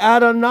say,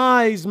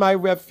 Adonai is my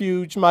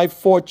refuge, my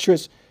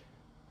fortress,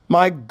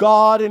 my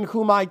God in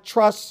whom I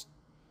trust.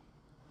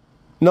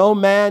 No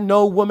man,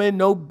 no woman,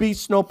 no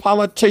beast, no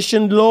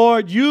politician.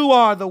 Lord, you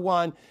are the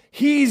one.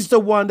 He's the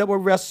one that will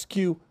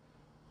rescue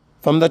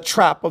from the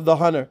trap of the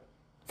hunter,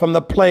 from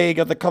the plague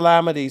of the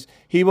calamities.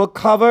 He will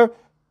cover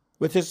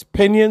with his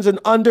pinions, and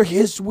under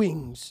his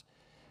wings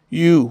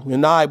you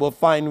and I will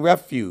find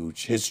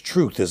refuge. His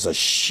truth is a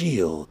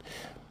shield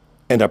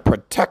and a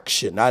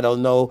protection. I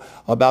don't know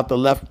about the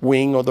left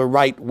wing or the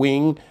right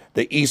wing,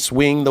 the east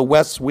wing, the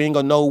west wing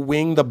or no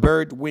wing, the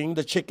bird wing,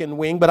 the chicken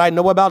wing, but I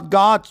know about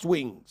God's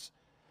wings.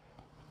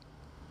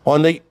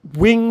 On the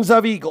wings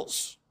of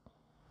eagles,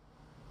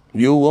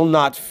 you will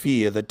not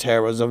fear the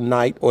terrors of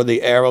night or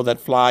the arrow that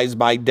flies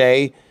by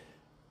day,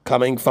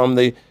 coming from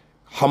the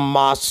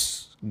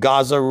Hamas,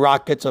 Gaza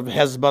rockets of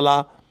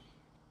Hezbollah,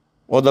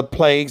 or the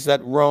plagues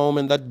that roam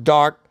in the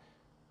dark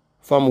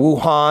from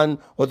Wuhan,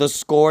 or the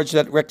scourge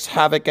that wreaks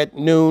havoc at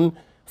noon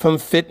from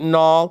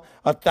fentanyl.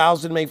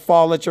 1,000 may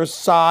fall at your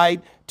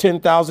side,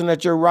 10,000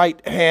 at your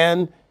right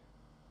hand,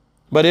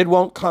 but it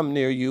won't come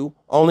near you.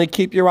 Only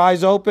keep your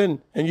eyes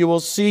open, and you will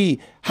see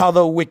how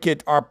the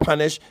wicked are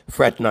punished.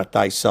 Fret not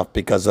thyself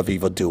because of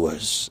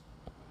evildoers.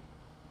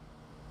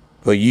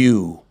 For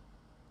you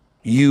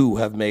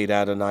have made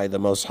Adonai the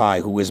Most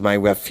High, who is my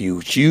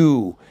refuge.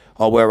 You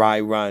are where I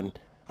run.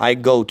 I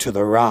go to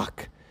the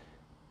rock.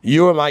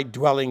 You are my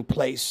dwelling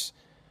place,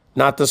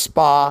 not the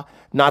spa,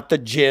 not the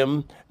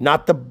gym,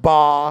 not the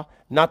bar,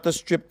 not the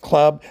strip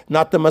club,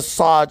 not the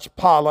massage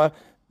parlor,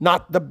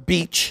 not the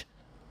beach.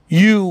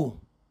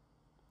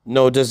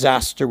 No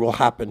disaster will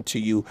happen to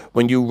you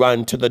when you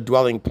run to the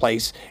dwelling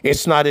place.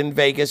 It's not in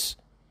Vegas.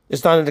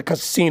 It's not in a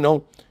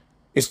casino.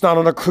 It's not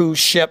on a cruise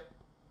ship.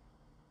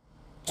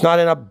 It's not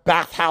in a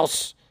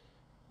bathhouse.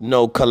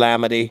 No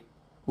calamity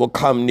will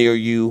come near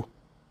you,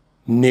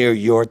 near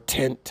your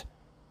tent,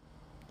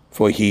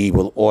 for he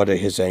will order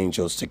his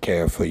angels to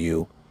care for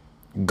you,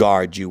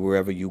 guard you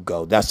wherever you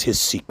go. That's his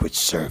secret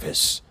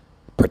service,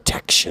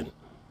 protection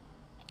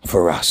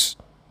for us.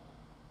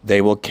 They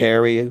will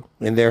carry you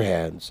in their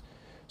hands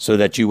so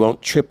that you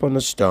won't trip on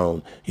a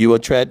stone. You will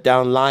tread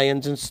down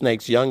lions and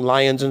snakes, young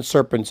lions and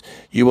serpents.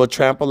 You will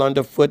trample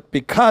underfoot.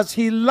 Because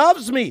he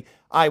loves me,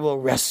 I will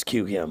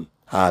rescue him.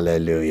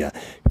 Hallelujah.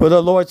 Will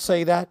the Lord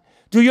say that?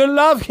 Do you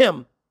love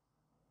him?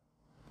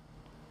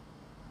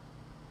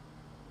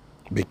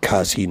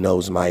 Because he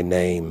knows my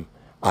name,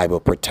 I will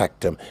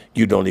protect him.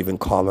 You don't even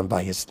call him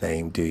by his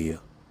name, do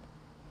you?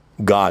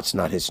 God's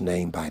not his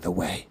name, by the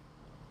way.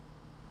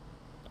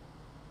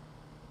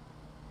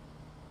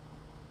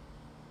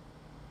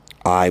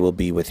 I will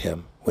be with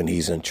him when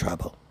he's in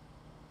trouble.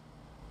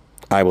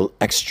 I will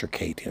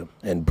extricate him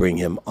and bring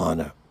him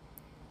honor.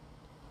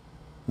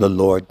 The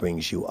Lord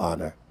brings you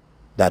honor.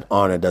 That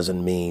honor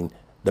doesn't mean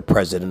the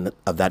president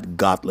of that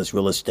godless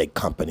real estate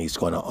company is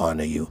going to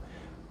honor you,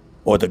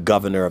 or the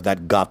governor of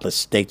that godless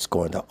state's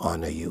going to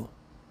honor you,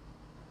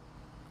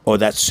 or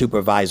that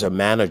supervisor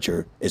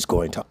manager is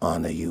going to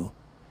honor you.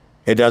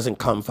 It doesn't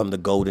come from the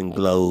Golden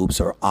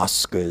Globes or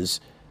Oscars,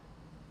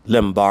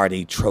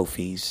 Lombardi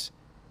trophies.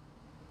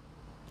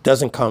 It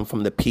doesn't come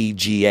from the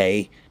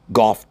PGA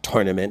golf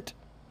tournament.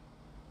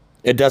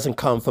 It doesn't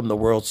come from the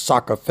World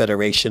Soccer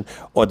Federation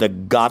or the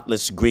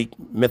godless Greek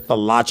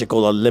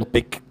mythological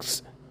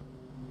Olympics.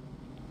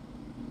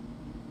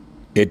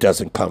 It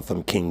doesn't come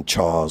from King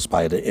Charles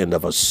by the end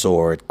of a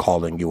sword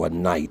calling you a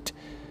knight.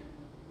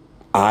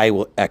 I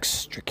will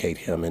extricate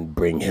him and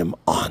bring him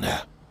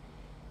honor.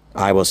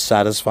 I will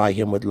satisfy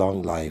him with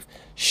long life,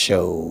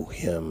 show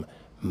him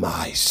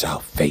my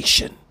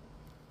salvation.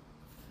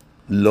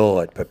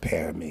 Lord,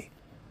 prepare me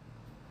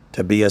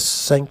to be a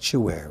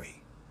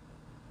sanctuary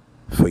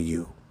for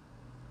you,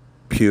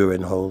 pure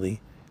and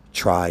holy,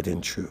 tried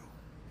and true.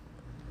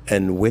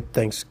 And with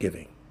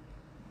thanksgiving,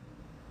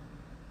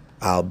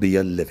 I'll be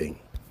a living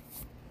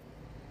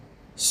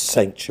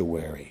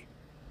sanctuary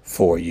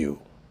for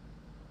you.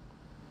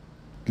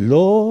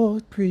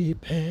 Lord,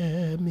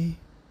 prepare me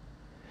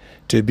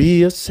to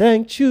be a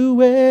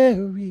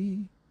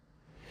sanctuary,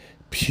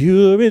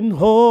 pure and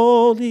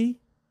holy,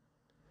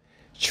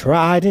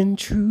 tried and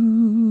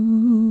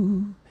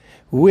true.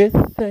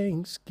 With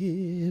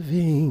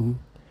thanksgiving,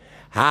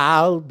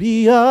 I'll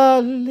be a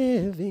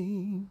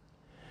living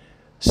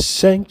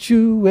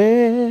sanctuary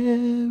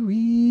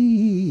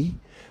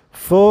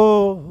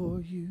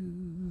for you.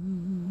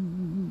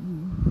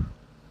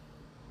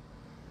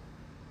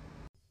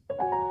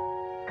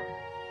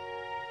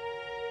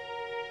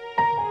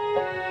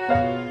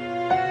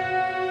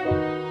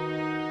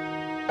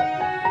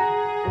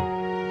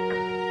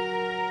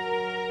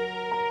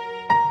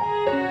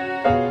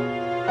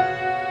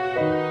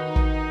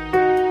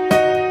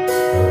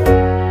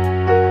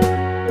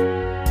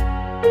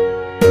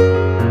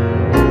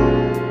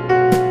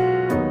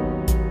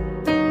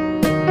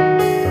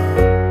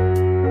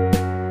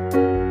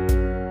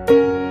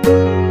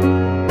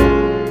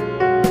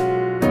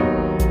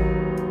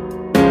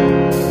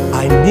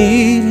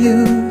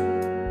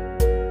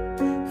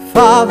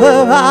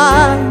 Father,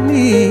 I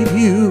need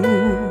you,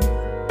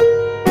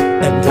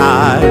 and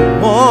I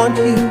want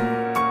you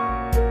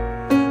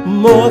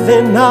more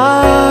than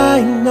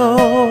I know.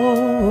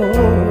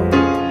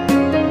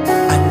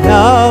 I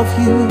love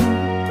you,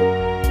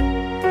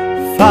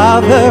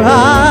 Father,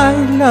 I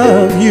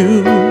love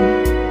you,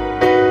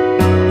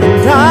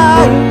 and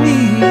I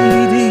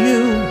need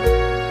you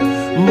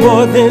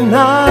more than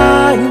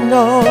I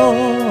know.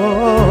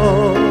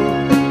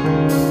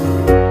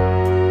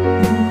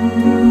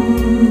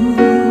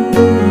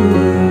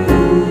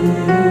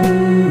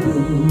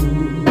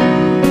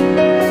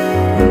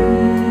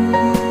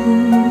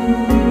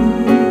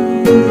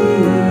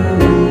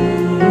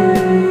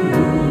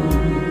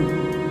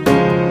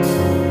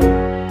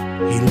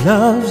 He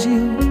loves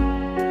you,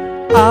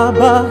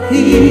 Abba,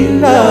 he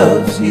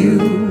loves you,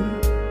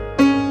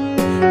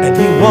 and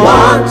he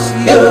wants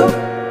you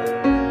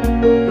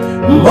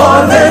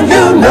more than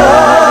you know.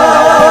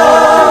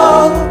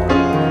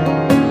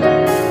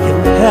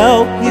 He'll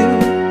help you,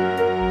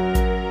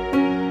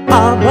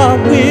 Abba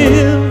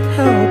will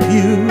help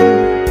you,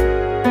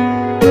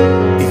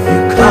 if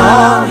you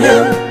call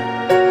him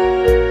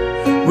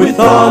with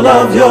all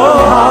of your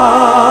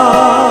heart.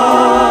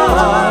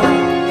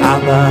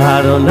 Abba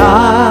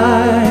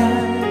Adonai,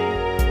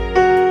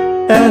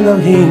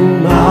 Elohim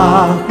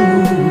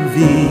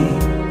Ahuvi,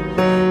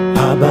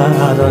 Abba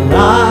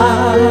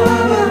Adonai,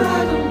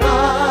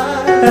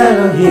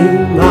 Elohim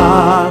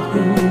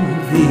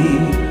Ahuvi,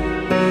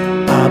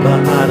 Abba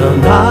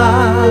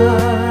Adonai,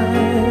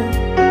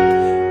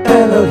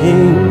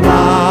 Elohim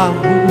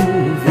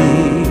Ahuvi,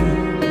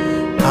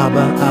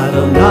 Abba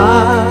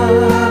Adonai,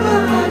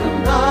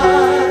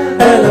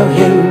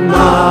 Elohim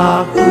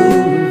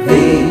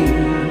Ahuvi.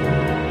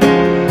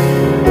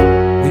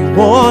 We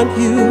want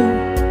you,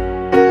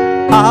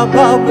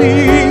 Abba, we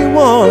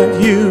want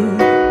you,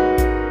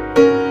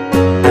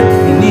 and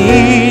we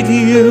need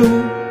you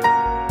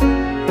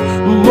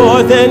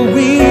more than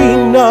we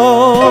know.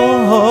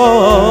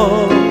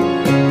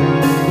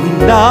 We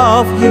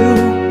love you,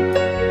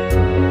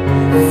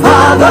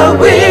 Father,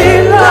 we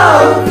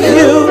love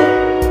you,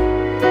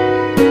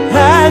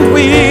 and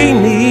we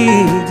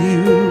need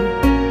you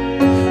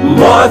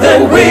more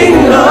than we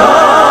know.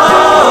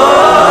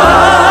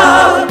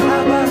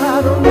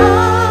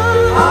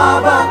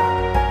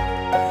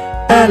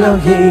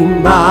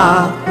 Elohim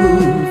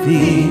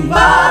Ahuvi,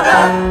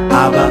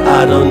 Abba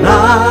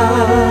Adonai,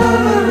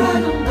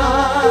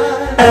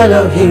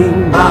 Elohim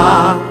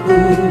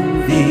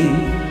Ahuvi,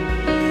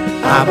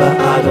 Abba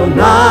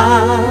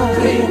Adonai.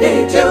 We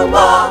need you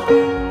more.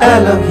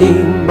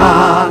 Elohim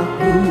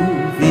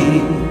Ahuvi,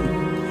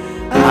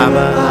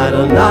 Abba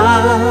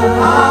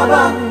Adonai,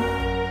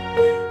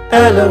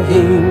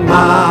 Elohim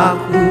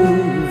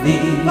Ahuvi,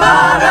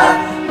 Abba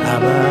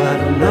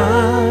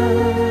Adonai.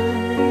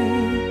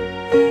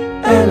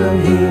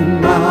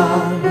 Elohim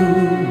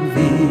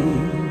Ahuvi,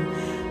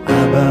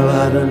 Abba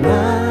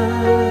Adonai,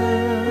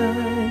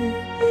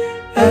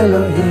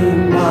 Elohim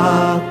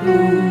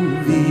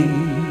Ahuvi.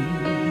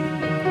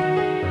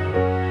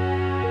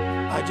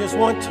 I just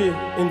want to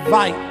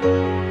invite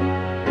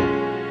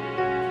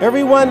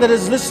everyone that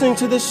is listening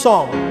to this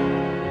song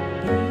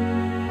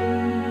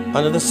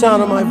under the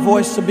sound of my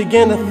voice to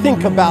begin to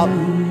think about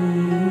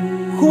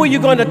who are you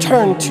going to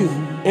turn to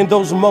in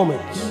those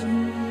moments.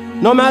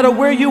 No matter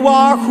where you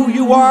are, who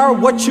you are,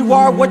 what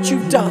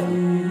you've done.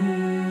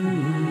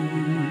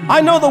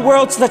 I know the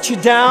world's let you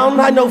down.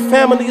 I know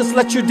family has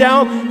let you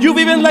down. You've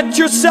even let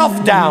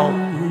yourself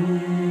down.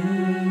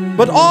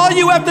 But all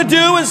you have to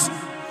do is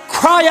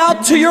cry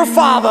out to your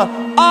Father,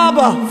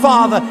 Abba,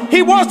 Father.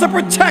 He wants to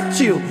protect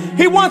you.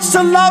 He wants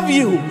to love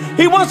you.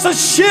 He wants to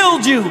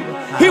shield you.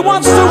 He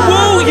wants to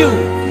woo you.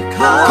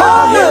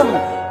 Call him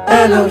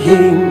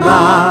Elohim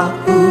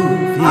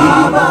Ahuvi,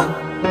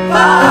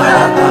 Abba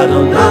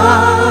Adonai,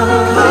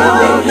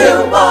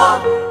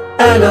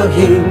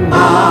 Elohim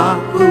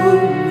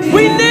Ahuvi.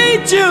 We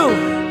need you,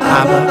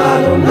 Abba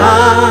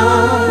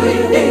Adonai. We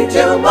need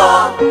you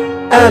more.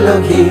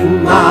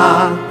 Elohim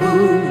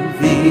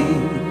Ahuvi,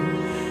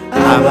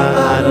 Abba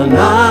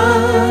Adonai,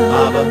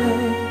 Abba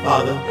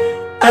Father.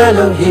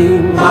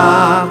 Elohim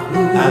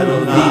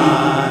Ahuvi,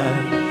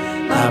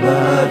 Abba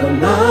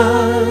Adonai,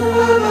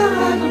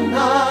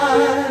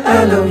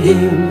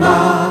 Elohim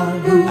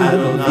Ahuvi,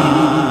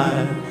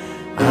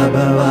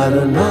 Abba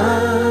Adonai,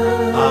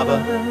 Abba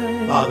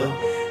Father.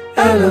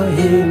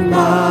 Elohim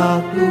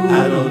Ahuvi,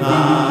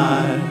 Adonai.